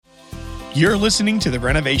You're listening to the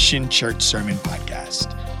Renovation Church Sermon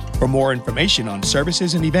Podcast. For more information on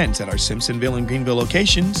services and events at our Simpsonville and Greenville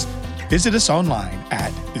locations, visit us online at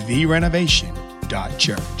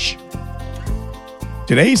therenovation.church.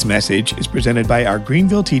 Today's message is presented by our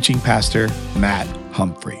Greenville teaching pastor, Matt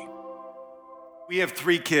Humphrey. We have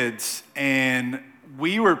 3 kids, and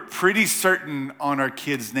we were pretty certain on our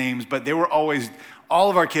kids' names, but they were always, all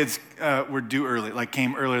of our kids were due early, like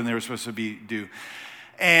came earlier than they were supposed to be due.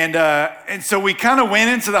 And so we kind of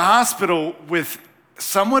went into the hospital with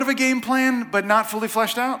somewhat of a game plan, but not fully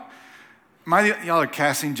fleshed out. Y'all are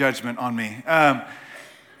casting judgment on me.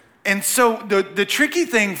 And so the tricky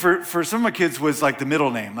thing for some of my kids was like the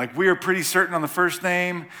middle name. Like we were pretty certain on the first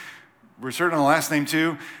name. We're certain on the last name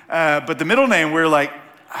too. But the middle name, we're like,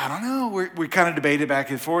 I don't know. We kind of debated back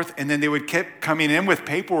and forth. And then they would keep coming in with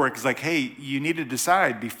paperwork. It's like, hey, you need to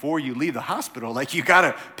decide before you leave the hospital. Like you got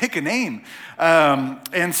to pick a name.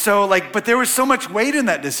 And so but there was so much weight in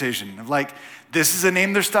that decision of like, this is a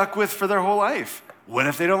name they're stuck with for their whole life. What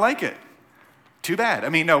if they don't like it? Too bad. I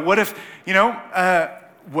mean, no, what if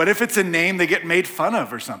it's a name they get made fun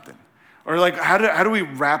of or something? Or like, how do we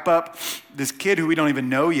wrap up this kid who we don't even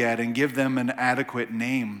know yet and give them an adequate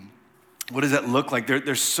name? What does that look like?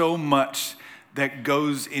 There's so much that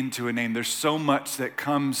goes into a name. There's so much that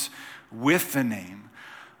comes with the name.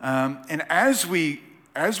 And as we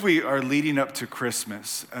are leading up to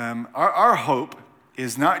Christmas, our hope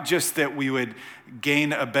is not just that we would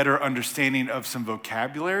gain a better understanding of some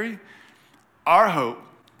vocabulary. Our hope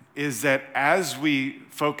is that as we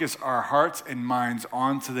focus our hearts and minds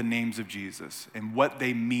onto the names of Jesus and what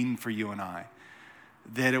they mean for you and I,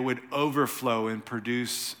 that it would overflow and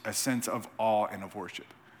produce a sense of awe and of worship.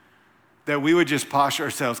 That we would just posture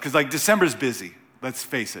ourselves, because like December's busy, let's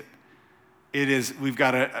face it. It is, we've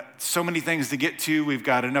got so many things to get to, we've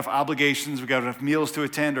got enough obligations, we've got enough meals to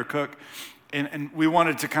attend or cook, and we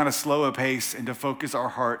wanted to kind of slow a pace and to focus our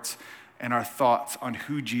hearts and our thoughts on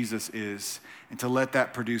who Jesus is, and to let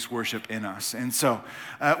that produce worship in us. And so,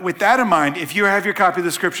 with that in mind, if you have your copy of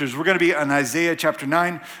the scriptures, we're going to be on Isaiah chapter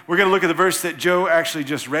 9. We're going to look at the verse that Joe actually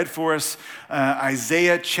just read for us,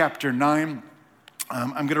 Isaiah chapter 9.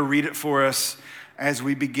 I'm going to read it for us as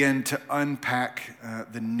we begin to unpack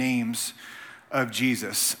the names of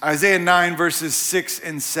Jesus. Isaiah 9, verses 6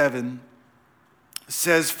 and 7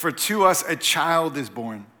 says, "For to us a child is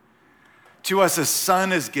born, to us a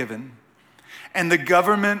son is given, and the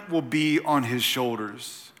government will be on his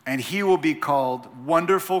shoulders, and he will be called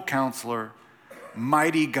Wonderful Counselor,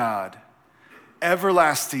 Mighty God,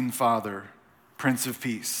 Everlasting Father, Prince of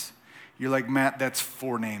Peace." You're like, Matt, that's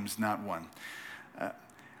 4 names, not 1.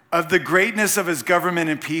 "Of the greatness of his government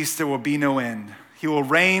and peace there will be no end. He will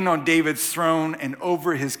reign on David's throne and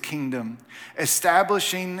over his kingdom,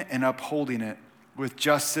 establishing and upholding it with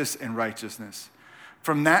justice and righteousness.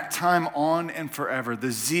 From that time on and forever,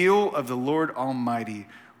 the zeal of the Lord Almighty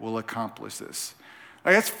will accomplish this."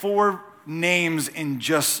 That's 4 names in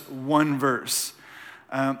just 1 verse.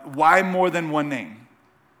 Why more than 1 name?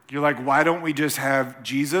 You're like, why don't we just have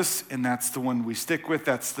Jesus, and that's the one we stick with,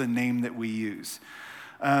 that's the name that we use.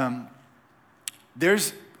 We've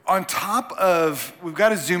got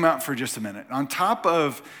to zoom out for just a minute. On top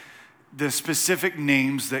of the specific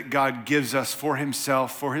names that God gives us for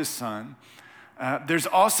himself, for his son, there's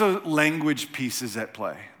also language pieces at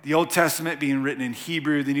play. The Old Testament being written in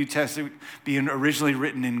Hebrew, the New Testament being originally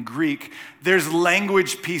written in Greek. There's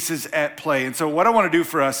language pieces at play. And so what I want to do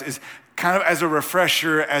for us is kind of as a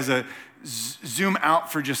refresher, as a zoom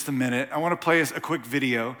out for just a minute, I want to play us a quick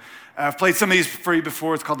video. I've played some of these for you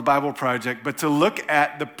before. It's called the Bible Project. But to look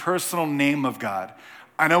at the personal name of God.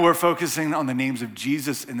 I know we're focusing on the names of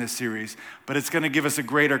Jesus in this series, but it's going to give us a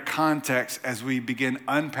greater context as we begin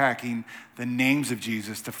unpacking the names of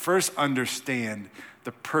Jesus to first understand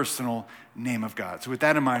the personal name of God. So with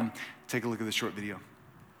that in mind, take a look at this short video.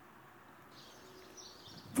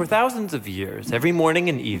 For thousands of years, every morning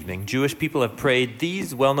and evening, Jewish people have prayed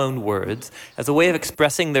these well-known words as a way of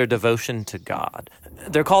expressing their devotion to God.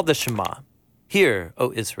 They're called the Shema. "Hear,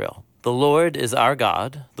 O Israel, the Lord is our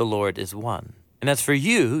God, the Lord is one. And as for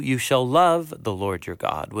you, you shall love the Lord your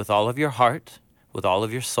God with all of your heart, with all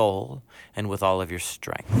of your soul, and with all of your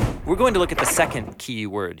strength." We're going to look at the second key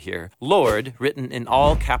word here. Lord, written in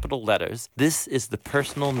all capital letters. This is the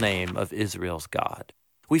personal name of Israel's God.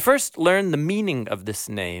 We first learn the meaning of this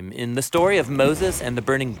name in the story of Moses and the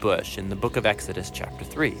burning bush in the book of Exodus chapter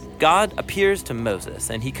 3. God appears to Moses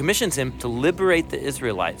and he commissions him to liberate the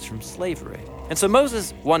Israelites from slavery. And so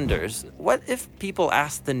Moses wonders, what if people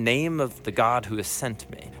ask the name of the God who has sent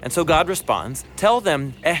me? And so God responds, "Tell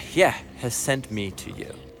them, Ehyeh has sent me to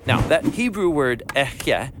you." Now, that Hebrew word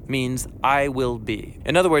ehyeh means I will be.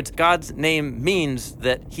 In other words, God's name means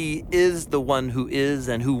that he is the one who is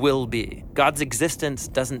and who will be. God's existence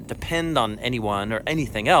doesn't depend on anyone or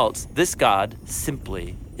anything else. This God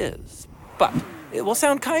simply is. But it will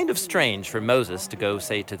sound kind of strange for Moses to go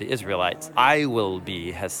say to the Israelites, I will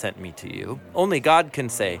be has sent me to you. Only God can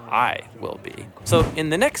say, I will be. So in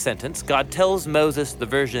the next sentence, God tells Moses the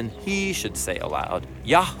version he should say aloud.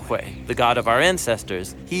 Yahweh, the God of our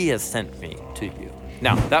ancestors, he has sent me to you.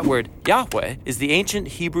 Now, that word Yahweh is the ancient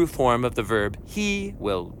Hebrew form of the verb he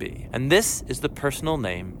will be. And this is the personal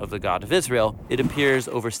name of the God of Israel. It appears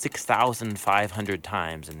over 6,500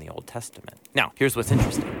 times in the Old Testament. Now, here's what's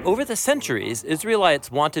interesting. Over the centuries,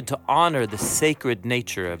 Israelites wanted to honor the sacred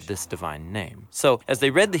nature of this divine name. So, as they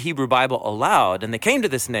read the Hebrew Bible aloud and they came to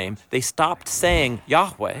this name, they stopped saying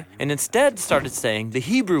Yahweh and instead started saying the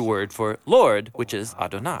Hebrew word for Lord, which is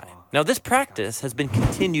Adonai. Now, this practice has been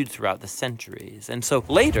continued throughout the centuries, and so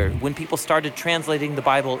later, when people started translating the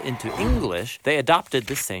Bible into English, they adopted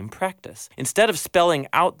the same practice. Instead of spelling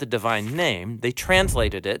out the divine name, they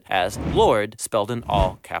translated it as Lord, spelled in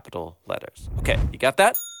all capital letters. Okay, you got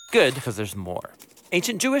that? Good, because there's more.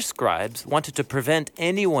 Ancient Jewish scribes wanted to prevent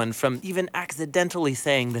anyone from even accidentally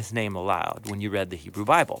saying this name aloud when you read the Hebrew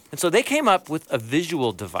Bible. And so they came up with a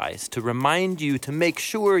visual device to remind you to make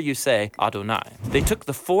sure you say Adonai. They took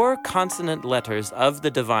the 4 consonant letters of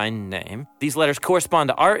the divine name. These letters correspond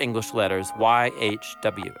to our English letters,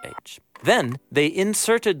 YHWH. Then they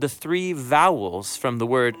inserted the 3 vowels from the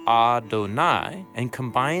word Adonai and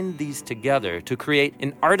combined these together to create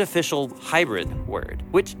an artificial hybrid word,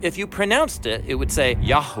 which if you pronounced it, it would say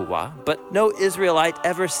Yahuwah, but no Israelite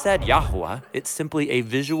ever said Yahuwah. It's simply a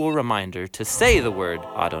visual reminder to say the word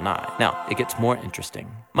Adonai. Now, it gets more interesting.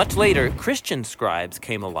 Much later, Christian scribes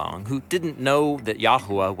came along who didn't know that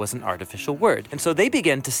Yahuwah was an artificial word, and so they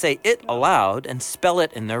began to say it aloud and spell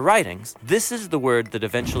it in their writings. This is the word that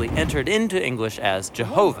eventually entered into English as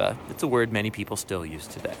Jehovah. It's a word many people still use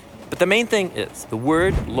today. But the main thing is, the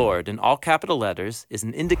word Lord in all capital letters is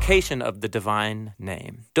an indication of the divine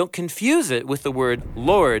name. Don't confuse it with the word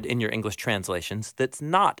Lord in your English translations that's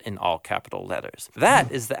not in all capital letters. That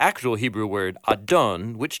is the actual Hebrew word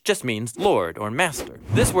Adon, which just means Lord or master.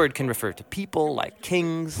 This word can refer to people like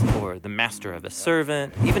kings or the master of a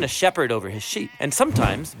servant, even a shepherd over his sheep. And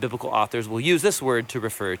sometimes biblical authors will use this word to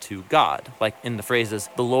refer to God, like in the phrases,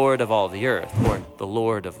 the Lord of all the earth or the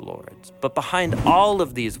Lord of lords. But behind all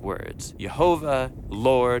of these words, Jehovah,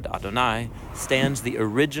 Lord, Adonai, stands the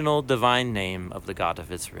original divine name of the God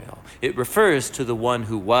of Israel. It refers to the one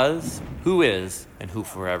who was, who is, and who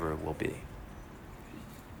forever will be.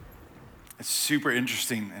 It's super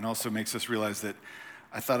interesting and also makes us realize that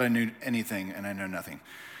I thought I knew anything and I know nothing.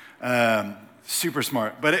 Super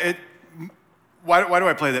smart. But why do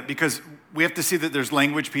I play that? Because we have to see that there's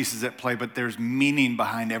language pieces at play, but there's meaning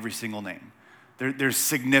behind every single name. There's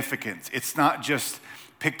significance. It's not just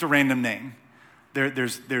picked a random name.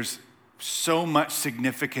 There's so much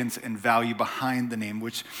significance and value behind the name,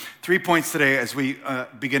 which 3 points today as we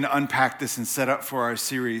begin to unpack this and set up for our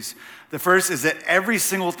series. The first is that every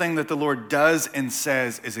single thing that the Lord does and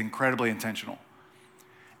says is incredibly intentional.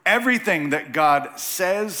 Everything that God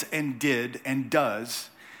says and did and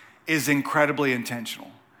does is incredibly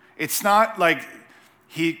intentional. It's not like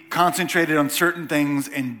he concentrated on certain things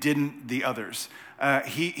and didn't the others.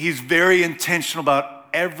 He's very intentional about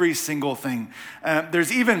every single thing.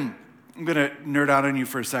 There's even, I'm going to nerd out on you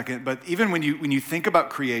for a second, but even when you think about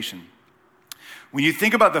creation, when you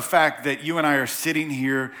think about the fact that you and I are sitting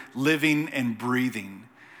here living and breathing,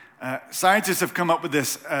 scientists have come up with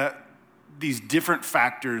these different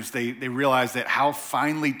factors. They realize that how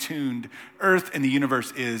finely tuned Earth and the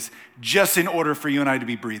universe is just in order for you and I to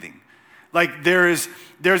be breathing. Like there's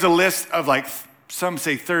a list of like, some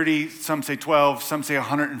say 30, some say 12, some say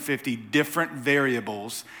 150 different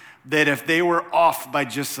variables that if they were off by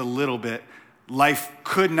just a little bit, life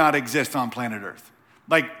could not exist on planet Earth.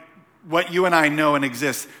 Like what you and I know and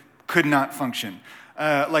exist could not function.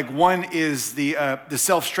 Like one is the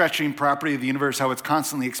self-stretching property of the universe, how it's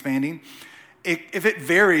constantly expanding. If it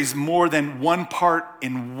varies more than 1 part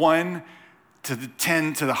in 1 to the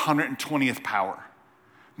 10 to the 120th power,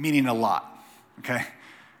 meaning a lot, okay?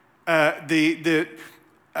 The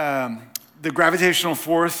gravitational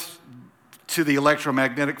force to the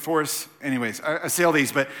electromagnetic force. Anyways, I say all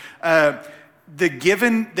these, but the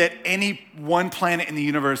given that any one planet in the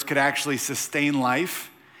universe could actually sustain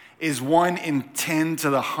life is 1 in 10 to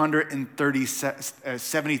the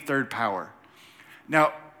 173rd power.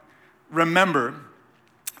 Now, remember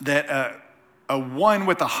that a 1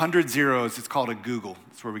 with 100 zeros, it's called a googol.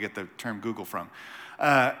 That's where we get the term Google from.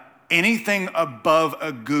 Anything above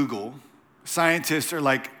a Google, scientists are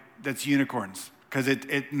like, that's unicorns, because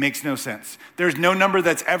it makes no sense. There's no number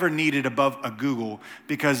that's ever needed above a Google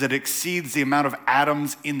because it exceeds the amount of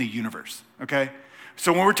atoms in the universe, okay?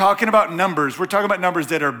 So when we're talking about numbers, we're talking about numbers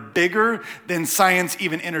that are bigger than science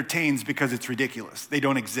even entertains because it's ridiculous. They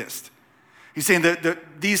don't exist. He's saying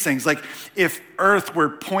that these things, like if Earth were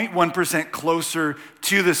 0.1% closer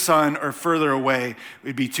to the sun or further away, it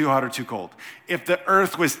would be too hot or too cold. If the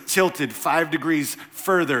Earth was tilted 5 degrees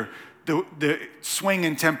further, the swing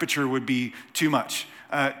in temperature would be too much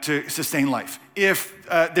to sustain life. If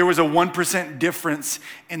there was a 1% difference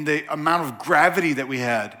in the amount of gravity that we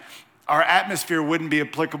had, our atmosphere wouldn't be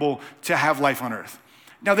applicable to have life on Earth.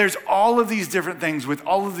 Now, there's all of these different things with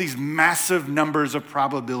all of these massive numbers of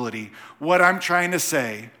probability. What I'm trying to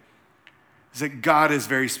say is that God is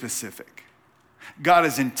very specific. God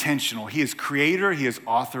is intentional. He is creator. He is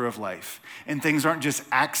author of life. And things aren't just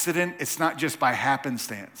accident. It's not just by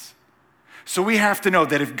happenstance. So we have to know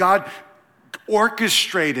that if God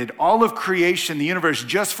orchestrated all of creation, the universe,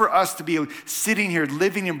 just for us to be sitting here,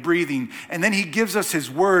 living and breathing. And then he gives us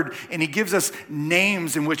his word and he gives us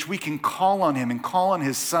names in which we can call on him and call on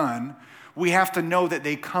his son. We have to know that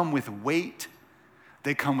they come with weight,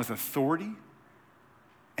 they come with authority,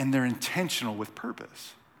 and they're intentional with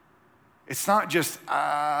purpose. It's not just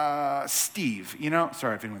Steve,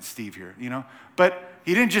 sorry if anyone's Steve here, but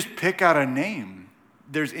he didn't just pick out a name.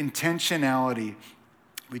 There's intentionality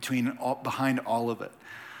behind all of it.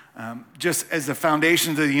 Just as the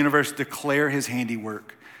foundations of the universe declare his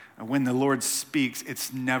handiwork, when the Lord speaks,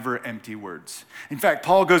 it's never empty words. In fact,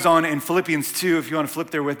 Paul goes on in Philippians 2, if you want to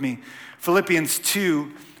flip there with me. Philippians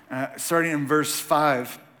 2, starting in verse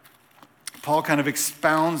 5, Paul kind of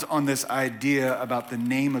expounds on this idea about the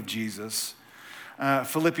name of Jesus.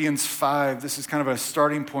 Philippians 5, this is kind of a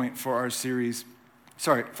starting point for our series.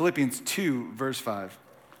 Philippians 2, verse 5.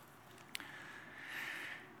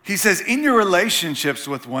 He says, in your relationships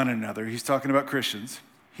with one another, he's talking about Christians,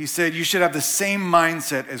 he said, you should have the same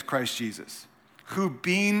mindset as Christ Jesus, who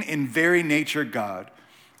being in very nature God,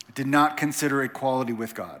 did not consider equality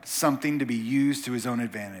with God something to be used to his own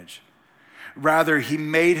advantage. Rather, he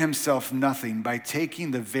made himself nothing by taking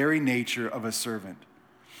the very nature of a servant.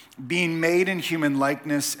 Being made in human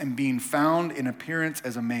likeness and being found in appearance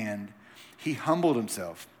as a man, he humbled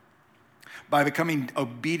himself by becoming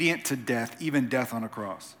obedient to death, even death on a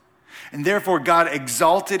cross. And therefore God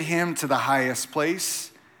exalted him to the highest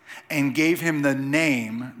place and gave him the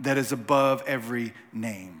name that is above every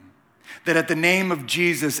name. That at the name of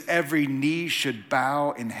Jesus, every knee should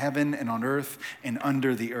bow in heaven and on earth and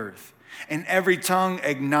under the earth. And every tongue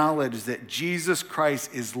acknowledge that Jesus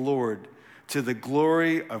Christ is Lord, to the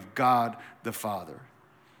glory of God the Father.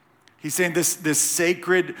 He's saying this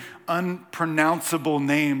sacred, unpronounceable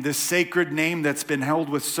name, this sacred name that's been held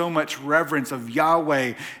with so much reverence of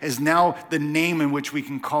Yahweh, is now the name in which we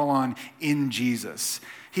can call on in Jesus.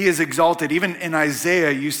 He is exalted. Even in Isaiah,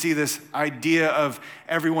 you see this idea of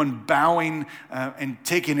everyone bowing and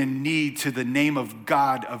taking a knee to the name of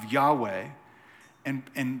God, of Yahweh,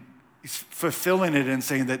 and he's fulfilling it and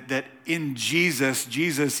saying that in Jesus,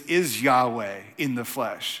 Jesus is Yahweh in the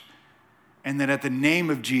flesh. And that at the name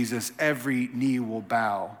of Jesus, every knee will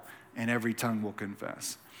bow and every tongue will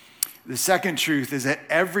confess. The second truth is that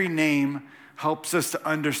every name helps us to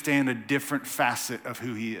understand a different facet of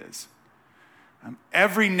who he is.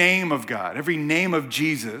 Every name of God, every name of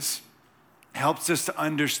Jesus helps us to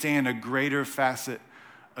understand a greater facet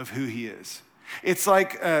of who he is. It's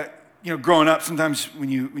like, growing up, sometimes when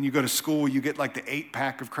you go to school, you get like the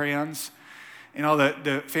 8-pack of crayons. And all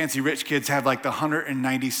the fancy rich kids have like the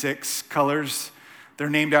 196 colors. They're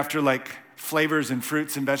named after like flavors and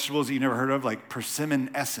fruits and vegetables that you never heard of, like persimmon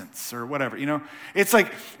essence or whatever, It's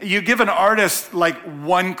like you give an artist like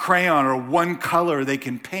one crayon or one color they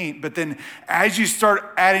can paint, but then as you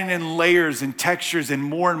start adding in layers and textures and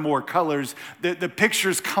more colors, the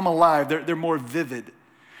pictures come alive. They're more vivid.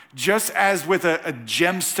 Just as with a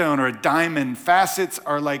gemstone or a diamond, facets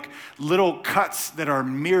are like little cuts that are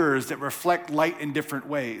mirrors that reflect light in different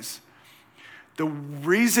ways. The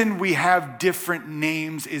reason we have different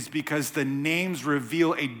names is because the names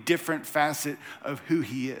reveal a different facet of who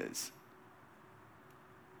he is.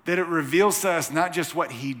 That it reveals to us not just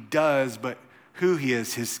what he does, but who he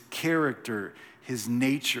is, his character, his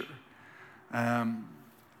nature.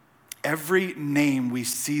 Every name we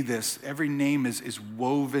see this, every name is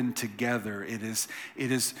woven together. It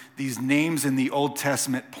is these names in the Old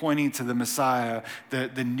Testament pointing to the Messiah,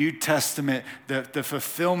 the New Testament, the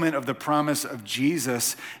fulfillment of the promise of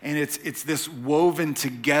Jesus. And it's this woven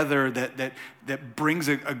together that brings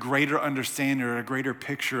a greater understanding or a greater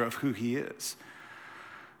picture of who he is.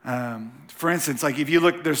 For instance, like if you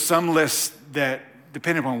look, there's some lists that,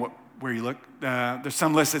 depending upon where you look, there's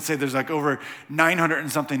some lists that say there's like over 900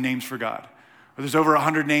 and something names for God. Or there's over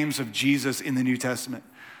 100 names of Jesus in the New Testament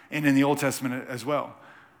and in the Old Testament as well.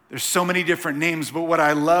 There's so many different names, but what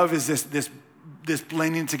I love is this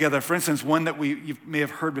blending together. For instance, one that you may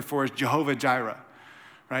have heard before is Jehovah Jireh,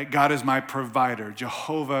 right? God is my provider.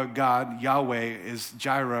 Jehovah, God, Yahweh is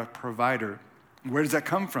Jireh, provider. Where does that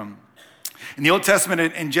come from? In the Old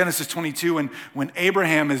Testament, in Genesis 22, when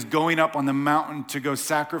Abraham is going up on the mountain to go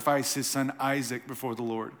sacrifice his son Isaac before the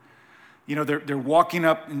Lord, you know, they're walking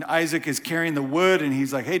up, and Isaac is carrying the wood, and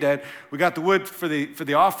he's like, "Hey, Dad, we got the wood for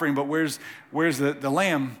the offering, but where's the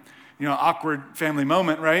lamb?" You know, awkward family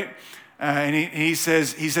moment, right? And he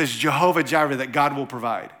says Jehovah Jireh, that God will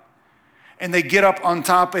provide. And they get up on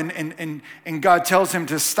top, and God tells him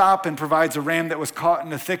to stop and provides a ram that was caught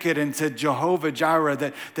in a thicket, and said Jehovah Jireh,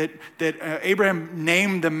 that Abraham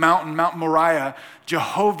named the mountain, Mount Moriah,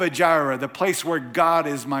 Jehovah Jireh, the place where God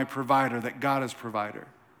is my provider, that God is provider.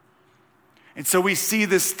 And so we see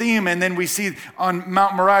this theme, and then we see on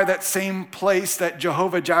Mount Moriah, that same place, that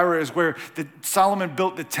Jehovah Jireh is where Solomon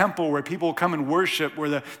built the temple, where people come and worship, where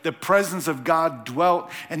the presence of God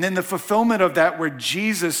dwelt. And then the fulfillment of that, where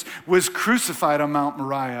Jesus was crucified on Mount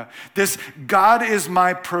Moriah. This God is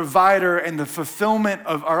my provider, and the fulfillment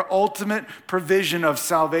of our ultimate provision of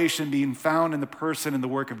salvation being found in the person and the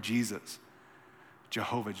work of Jesus,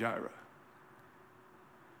 Jehovah Jireh.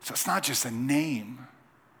 So it's not just a name.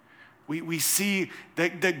 We see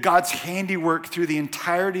that God's handiwork through the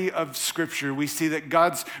entirety of Scripture. We see that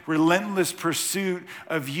God's relentless pursuit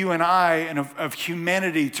of you and I and of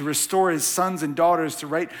humanity to restore his sons and daughters to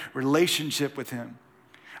right relationship with him.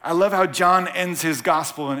 I love how John ends his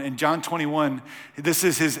gospel in John 21. This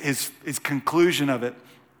is his conclusion of it.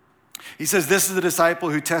 He says, "This is the disciple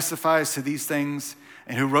who testifies to these things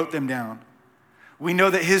and who wrote them down. We know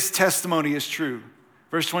that his testimony is true."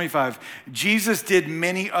 Verse 25, "Jesus did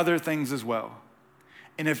many other things as well.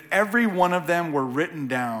 And if every one of them were written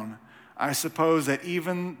down, I suppose that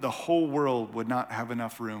even the whole world would not have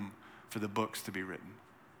enough room for the books to be written."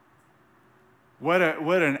 What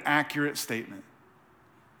an accurate statement.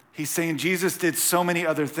 He's saying Jesus did so many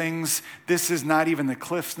other things. This is not even the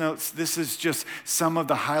Cliff Notes. This is just some of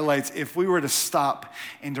the highlights. If we were to stop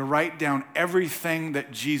and to write down everything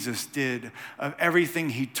that Jesus did, of everything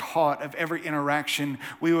he taught, of every interaction,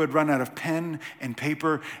 we would run out of pen and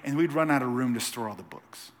paper, and we'd run out of room to store all the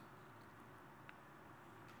books.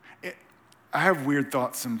 I have weird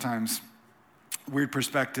thoughts sometimes, weird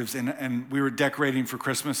perspectives, and we were decorating for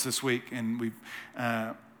Christmas this week, and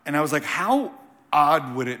I was like, how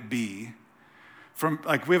odd would it be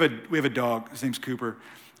we have a dog, his name's Cooper.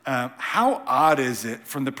 How odd is it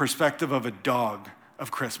from the perspective of a dog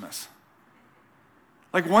of Christmas?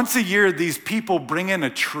 Like once a year, these people bring in a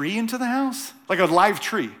tree into the house, like a live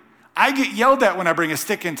tree. I get yelled at when I bring a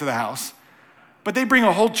stick into the house, but they bring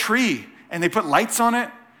a whole tree and they put lights on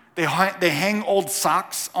it. They hang old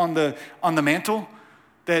socks on the mantle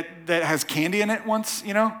that has candy in it once,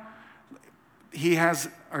 you know.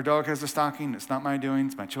 Our dog has a stocking. It's not my doing.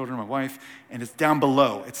 It's my children, my wife, and it's down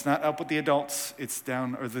below. It's not up with the adults. It's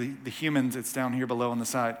down, or the humans. It's down here below on the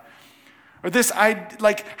side. Or this,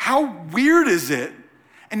 how weird is it?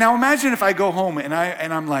 And now imagine if I go home and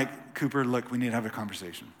I'm like, Cooper, look, we need to have a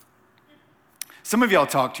conversation. Some of y'all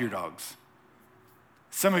talk to your dogs.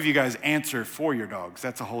 Some of you guys answer for your dogs.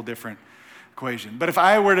 That's a whole different equation. But if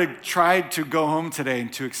I were to try to go home today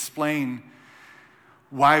and to explain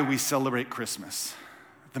why we celebrate Christmas,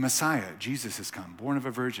 the Messiah, Jesus has come, born of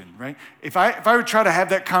a virgin, right? If I would try to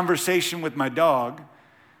have that conversation with my dog,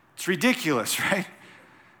 it's ridiculous, right?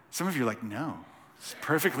 Some of you are like, no, it's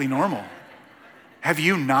perfectly normal. Have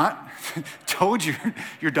you not told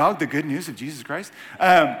your dog the good news of Jesus Christ?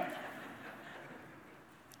 But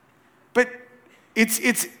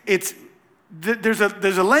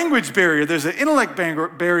there's a language barrier, there's an intellect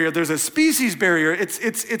barrier, there's a species barrier.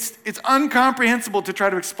 It's incomprehensible to try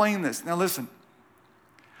to explain this. Now listen,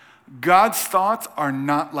 God's thoughts are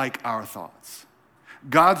not like our thoughts.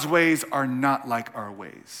 God's ways are not like our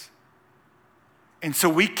ways. And so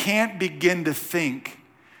we can't begin to think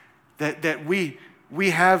that we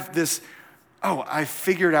have this, I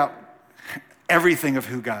figured out everything of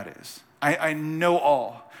who God is. I know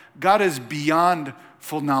all. God is beyond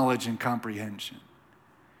full knowledge and comprehension.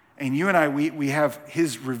 And you and I, we have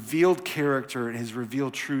his revealed character and his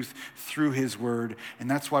revealed truth through his word.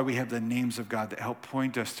 And that's why we have the names of God that help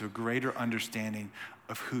point us to a greater understanding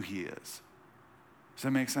of who he is. Does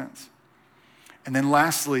that make sense? And then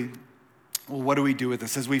lastly, well, what do we do with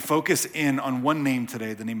this? As we focus in on one name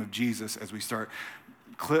today, the name of Jesus, as we start,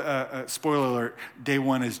 spoiler alert, day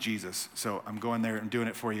one is Jesus. So I'm going there and doing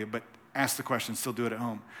it for you, but ask the question, still do it at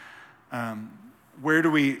home. Where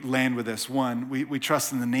do we land with this? One, we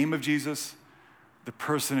trust in the name of Jesus, the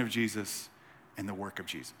person of Jesus, and the work of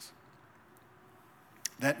Jesus.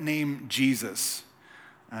 That name, Jesus,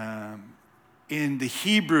 in the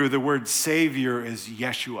Hebrew, the word Savior is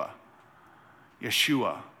Yeshua.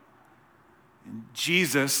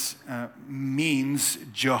 Jesus means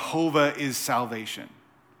Jehovah is salvation.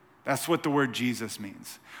 That's what the word Jesus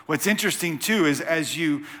means. What's interesting too is as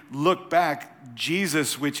you look back,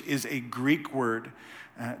 Jesus, which is a Greek word,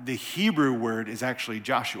 the Hebrew word is actually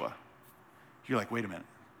Joshua. You're like, wait a minute.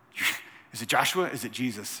 Is it Joshua? Is it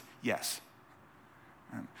Jesus? Yes.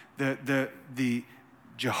 The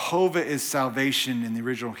Jehovah is salvation in the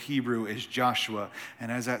original Hebrew is Joshua,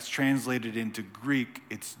 and as that's translated into Greek,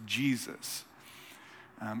 it's Jesus.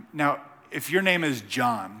 Now, if your name is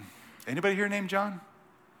John, anybody here named John?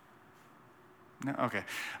 No? Okay.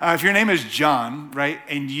 If your name is John, right,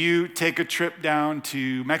 and you take a trip down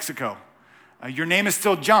to Mexico, your name is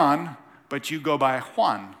still John, but you go by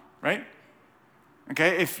Juan, right?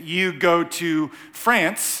 Okay. If you go to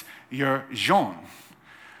France, you're Jean.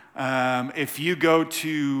 If you go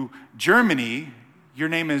to Germany, your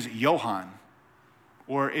name is Johann.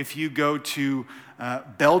 Or if you go to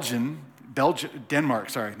Denmark,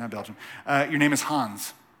 sorry, not Belgium, your name is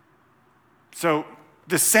Hans. So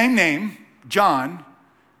the same name, John,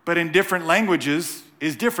 but in different languages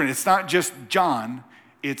is different. It's not just John,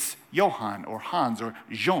 it's Johann or Hans or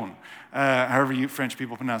Jean, however you French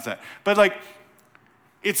people pronounce that. But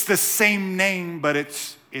it's the same name, but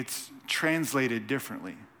it's translated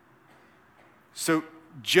differently. So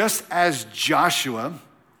just as Joshua,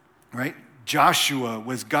 right? Joshua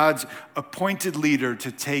was God's appointed leader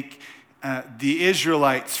to take the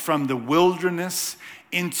Israelites from the wilderness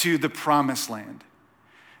into the promised land.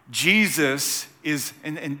 Jesus is,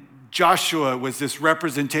 and Joshua was this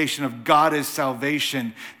representation of God as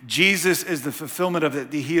salvation. Jesus is the fulfillment of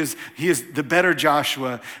it. He is the better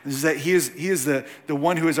Joshua. Is that he is the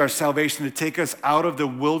one who is our salvation to take us out of the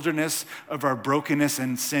wilderness of our brokenness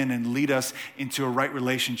and sin and lead us into a right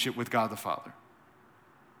relationship with God the Father.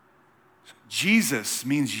 Jesus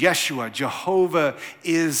means Yeshua. Jehovah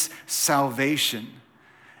is salvation.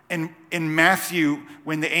 And in Matthew,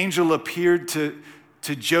 when the angel appeared to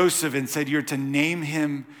Joseph and said, you're to name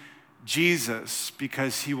him Jesus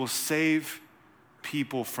because he will save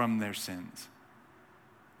people from their sins.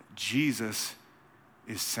 Jesus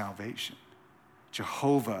is salvation.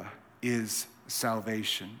 Jehovah is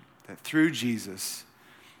salvation. That through Jesus,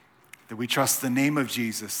 that we trust the name of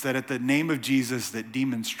Jesus, that at the name of Jesus that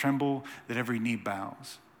demons tremble, that every knee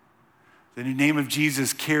bows. That the name of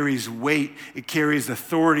Jesus carries weight, it carries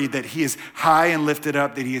authority, that he is high and lifted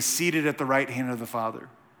up, that he is seated at the right hand of the Father.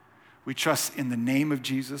 We trust in the name of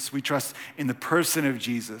Jesus. We trust in the person of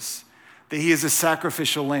Jesus, that he is a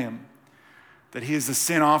sacrificial lamb, that he is the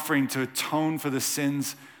sin offering to atone for the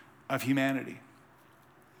sins of humanity,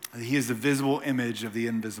 that he is the visible image of the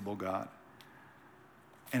invisible God.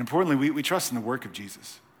 And importantly, we trust in the work of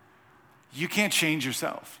Jesus. You can't change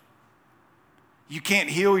yourself. You can't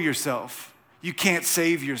heal yourself. You can't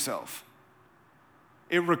save yourself.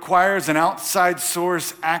 It requires an outside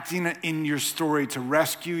source acting in your story to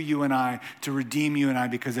rescue you and I, to redeem you and I,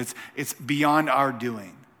 because it's beyond our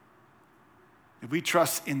doing. If we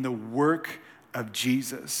trust in the work of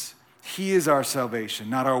Jesus, he is our salvation,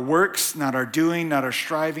 not our works, not our doing, not our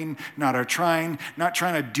striving, not our trying, not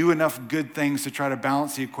trying to do enough good things to try to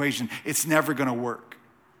balance the equation. It's never going to work.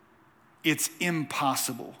 It's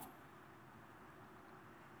impossible.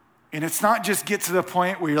 And it's not just get to the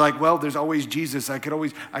point where you're like, well, there's always Jesus. I could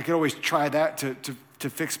always try that to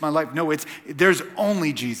fix my life. No, there's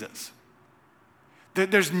only Jesus.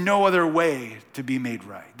 There's no other way to be made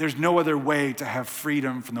right. There's no other way to have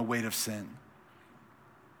freedom from the weight of sin.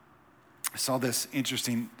 I saw this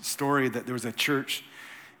interesting story that there was a church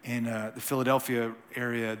in the Philadelphia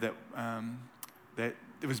area that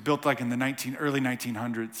it was built like in the early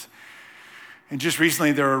 1900s. And just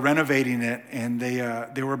recently they were renovating it, and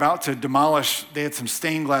they were about to demolish. They had some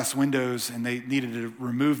stained glass windows, and they needed to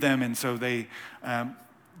remove them. And so they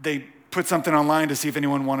put something online to see if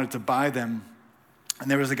anyone wanted to buy them. And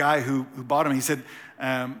there was a guy who bought them. He said,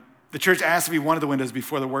 The church asked if he wanted the windows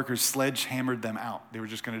before the workers sledgehammered them out. They were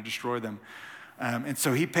just going to destroy them. And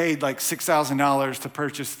so he paid like $6,000 to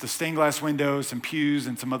purchase the stained glass windows, some pews,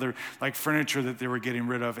 and some other like furniture that they were getting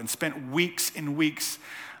rid of, and spent weeks and weeks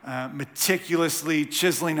meticulously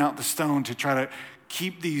chiseling out the stone to try to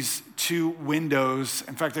keep these two windows.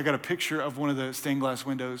 In fact, I got a picture of one of the stained glass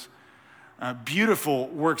windows. Beautiful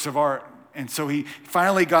works of art. And so he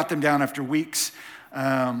finally got them down after weeks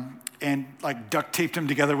and like duct taped them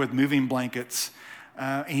together with moving blankets.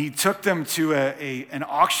 And he took them to an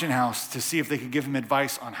auction house to see if they could give him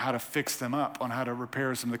advice on how to fix them up, on how to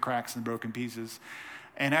repair some of the cracks and broken pieces.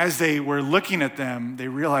 And as they were looking at them, they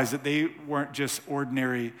realized that they weren't just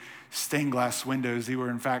ordinary stained glass windows. They were,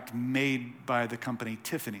 in fact, made by the company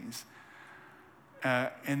Tiffany's.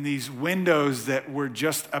 And these windows that were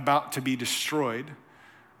just about to be destroyed,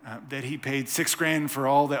 that he paid $6,000 for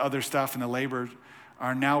all the other stuff and the labor,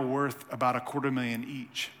 are now worth about $250,000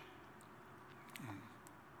 each.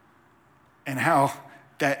 And how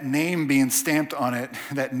that name being stamped on it,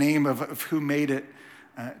 that name of who made it,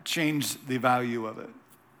 changed the value of it.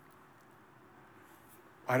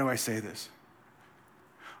 Why do I say this?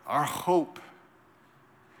 Our hope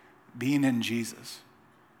being in Jesus,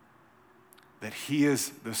 that he is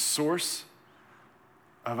the source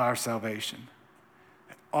of our salvation.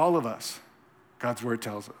 All of us, God's word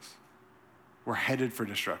tells us, we're headed for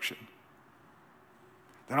destruction.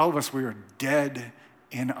 That all of us, we are dead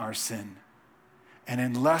in our sin. And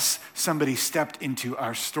unless somebody stepped into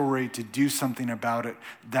our story to do something about it,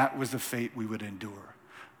 that was the fate we would endure.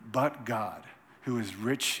 But God, who is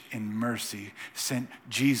rich in mercy, sent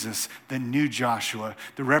Jesus, the new Joshua,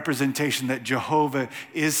 the representation that Jehovah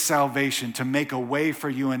is salvation, to make a way for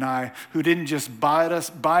you and I, who didn't just buy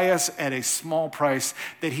us at a small price,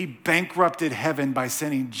 that he bankrupted heaven by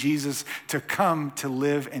sending Jesus to come to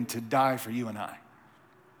live and to die for you and I.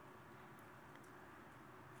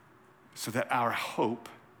 So that our hope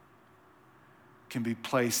can be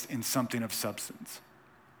placed in something of substance.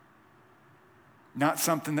 Not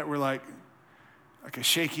something that we're like a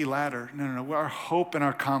shaky ladder. No. Our hope and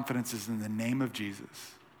our confidence is in the name of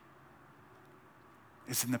Jesus.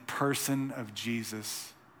 It's in the person of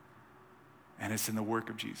Jesus, and it's in the work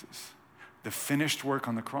of Jesus. The finished work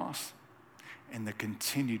on the cross and the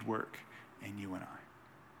continued work in you and I.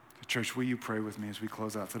 So church, will you pray with me as we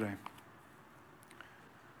close out today?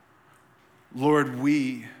 Lord,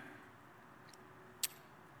 we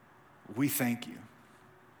thank you.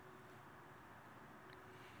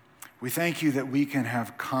 We thank you that we can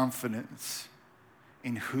have confidence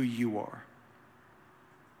in who you are.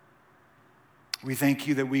 We thank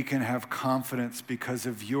you that we can have confidence because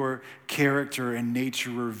of your character and nature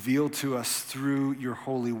revealed to us through your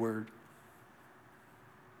holy word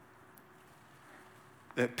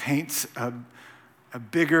that paints a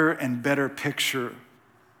bigger and better picture,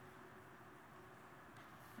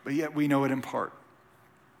 but yet we know it in part.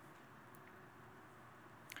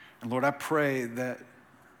 And Lord, I pray that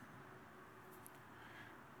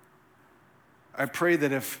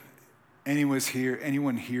if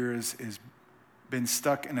anyone here is been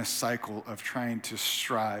stuck in a cycle of trying to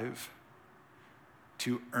strive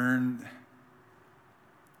to earn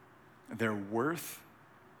their worth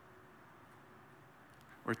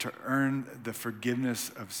or to earn the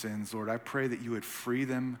forgiveness of sins, Lord, I pray that you would free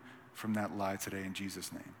them from that lie today in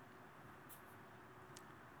Jesus' name.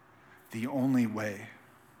 The only way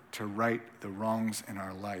to right the wrongs in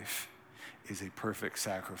our life is a perfect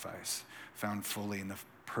sacrifice found fully in the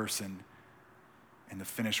person and the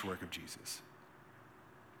finished work of Jesus.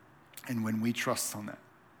 And when we trust on that,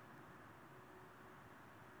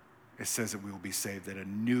 it says that we will be saved, that a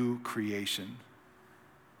new creation,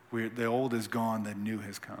 where the old is gone, the new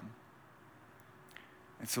has come.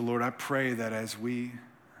 And so, Lord, I pray that as we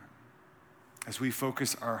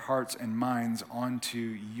focus our hearts and minds onto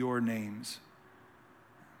your names,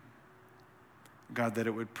 God, that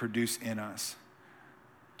it would produce in us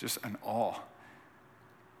just an awe,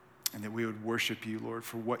 and that we would worship you, Lord,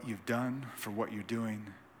 for what you've done, for what you're doing,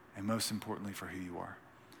 and most importantly, for who you are.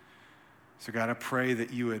 So God, I pray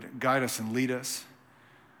that you would guide us and lead us.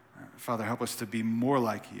 Father, help us to be more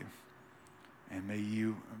like you, and may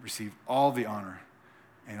you receive all the honor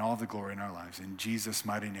and all the glory in our lives. In Jesus'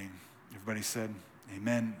 mighty name. Everybody said,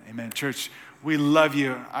 amen, amen. Church, we love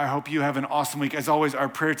you. I hope you have an awesome week. As always, our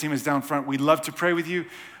prayer team is down front. We'd love to pray with you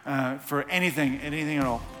for anything at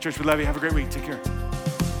all. Church, we love you. Have a great week. Take care.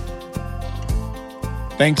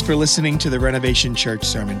 Thanks for listening to the Renovation Church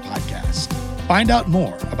Sermon Podcast. Find out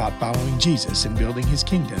more about following Jesus and building his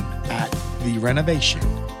kingdom at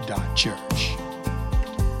therenovation.church.